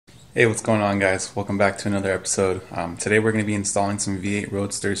Hey, what's going on, guys? Welcome back to another episode. Today we're going to be installing some V8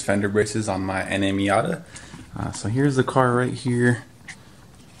 Roadster's fender braces on my Na Miata. So here's the car right here.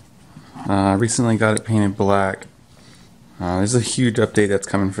 Recently got it painted black. There's a huge update that's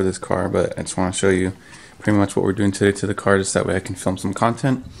coming for this car, but I just want to show you pretty much what we're doing today to the car, just that way I can film some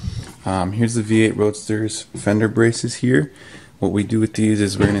content. Here's the V8 Roadster's fender braces here. What we do with these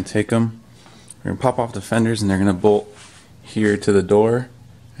is we're going to take them, we're going to pop off the fenders, and they're going to bolt here to the door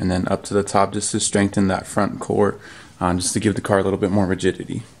and then up to the top just to strengthen that front core, just to give the car a little bit more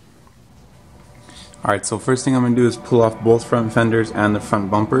rigidity. Alright, so first thing I'm going to do is pull off both front fenders and the front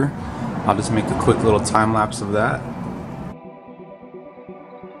bumper. I'll just make a quick little time lapse of that.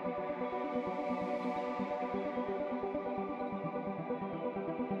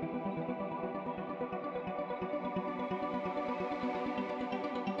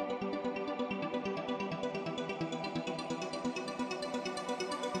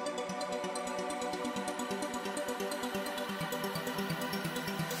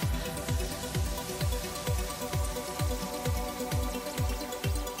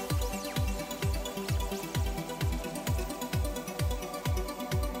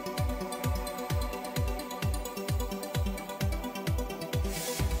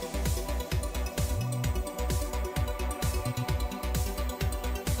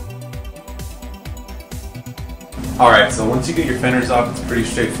 Alright, so once you get your fenders off, it's pretty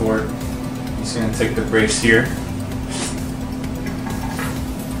straightforward. You're just going to take the brace here.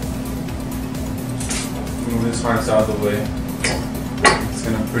 Move this harness out of the way. It's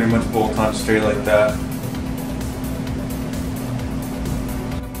going to pretty much bolt on straight like that.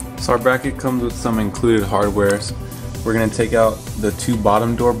 So our bracket comes with some included hardware. We're going to take out the two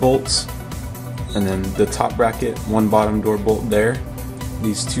bottom door bolts, and then the top bracket, one bottom door bolt there.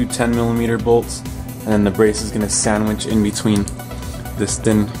 These two 10mm bolts. And then the brace is going to sandwich in between this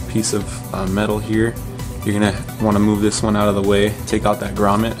thin piece of metal here. You're going to want to move this one out of the way, take out that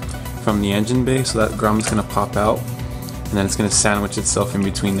grommet from the engine bay, so that grommet's going to pop out, and then it's going to sandwich itself in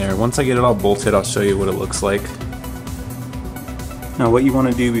between there. Once I get it all bolted, I'll show you what it looks like. Now what you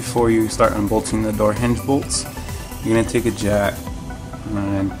want to do before you start unbolting the door hinge bolts, you're going to take a jack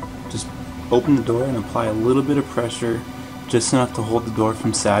and just open the door and apply a little bit of pressure, just enough to hold the door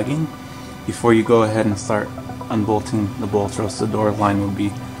from sagging, before you go ahead and start unbolting the bolts, or else the door line will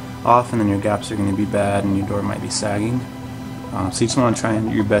be off and then your gaps are going to be bad and your door might be sagging. So you just want to try and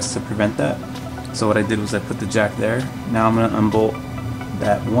do your best to prevent that. So what I did was I put the jack there. Now I'm going to unbolt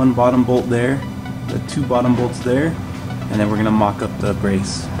that one bottom bolt there, the two bottom bolts there, and then we're going to mock up the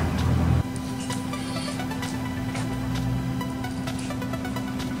brace.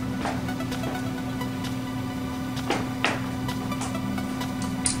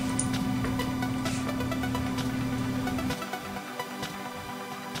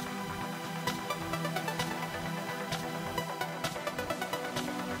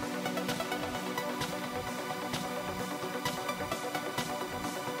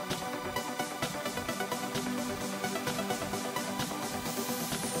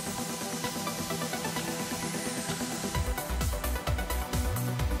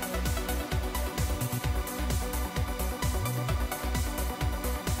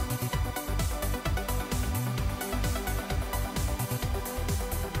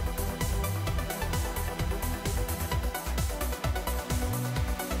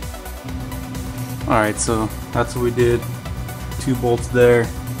 Alright, so that's what we did. Two bolts there,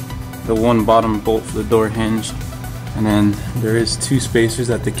 the one bottom bolt for the door hinge, and then there is two spacers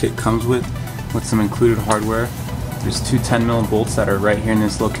that the kit comes with some included hardware. There's two 10mm bolts that are right here in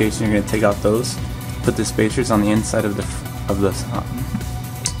this location. You're going to take out those, put the spacers on the inside of the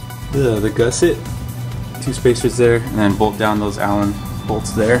gusset, two spacers there, and then bolt down those Allen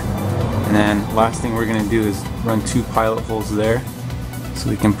bolts there. And then last thing we're going to do is run two pilot holes there, so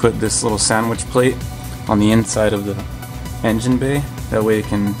we can put this little sandwich plate on the inside of the engine bay. That way it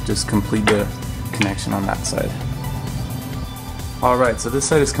can just complete the connection on that side. Alright, so this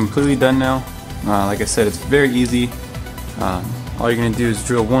side is completely done now. Like I said, it's very easy. All you're going to do is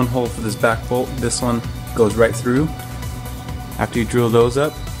drill one hole for this back bolt. This one goes right through. After you drill those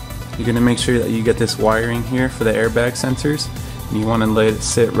up, you're going to make sure that you get this wiring here for the airbag sensors. And you want to let it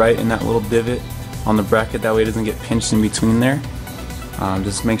sit right in that little divot on the bracket, that way it doesn't get pinched in between there.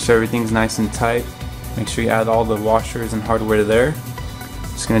 Just make sure everything's nice and tight. Make sure you add all the washers and hardware to there.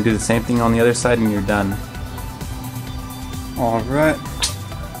 Just going to do the same thing on the other side and you're done. Alright,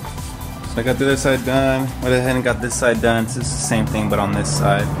 so I got the other side done. Went ahead and got this side done. It's just the same thing but on this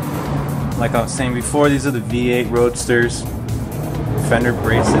side. Like I was saying before, these are the V8 Roadster's fender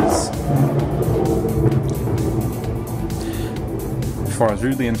braces. before I was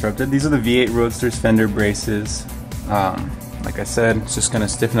rudely interrupted. These are the V8 Roadster's Fender braces. Like I said, it's just going to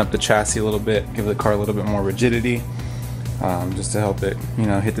stiffen up the chassis a little bit, give the car a little bit more rigidity, just to help it, you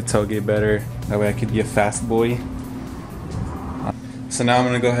know, hit the tailgate better. That way I could be a fast boy. So now I'm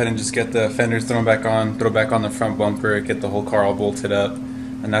going to go ahead and just get the fenders throw back on the front bumper, get the whole car all bolted up,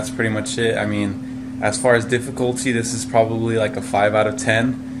 and that's pretty much it. I mean, as far as difficulty, this is probably like a 5 out of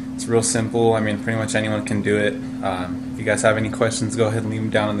 10. It's real simple. I mean, pretty much anyone can do it. If you guys have any questions, go ahead and leave them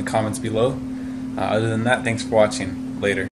down in the comments below. Other than that, thanks for watching. Later.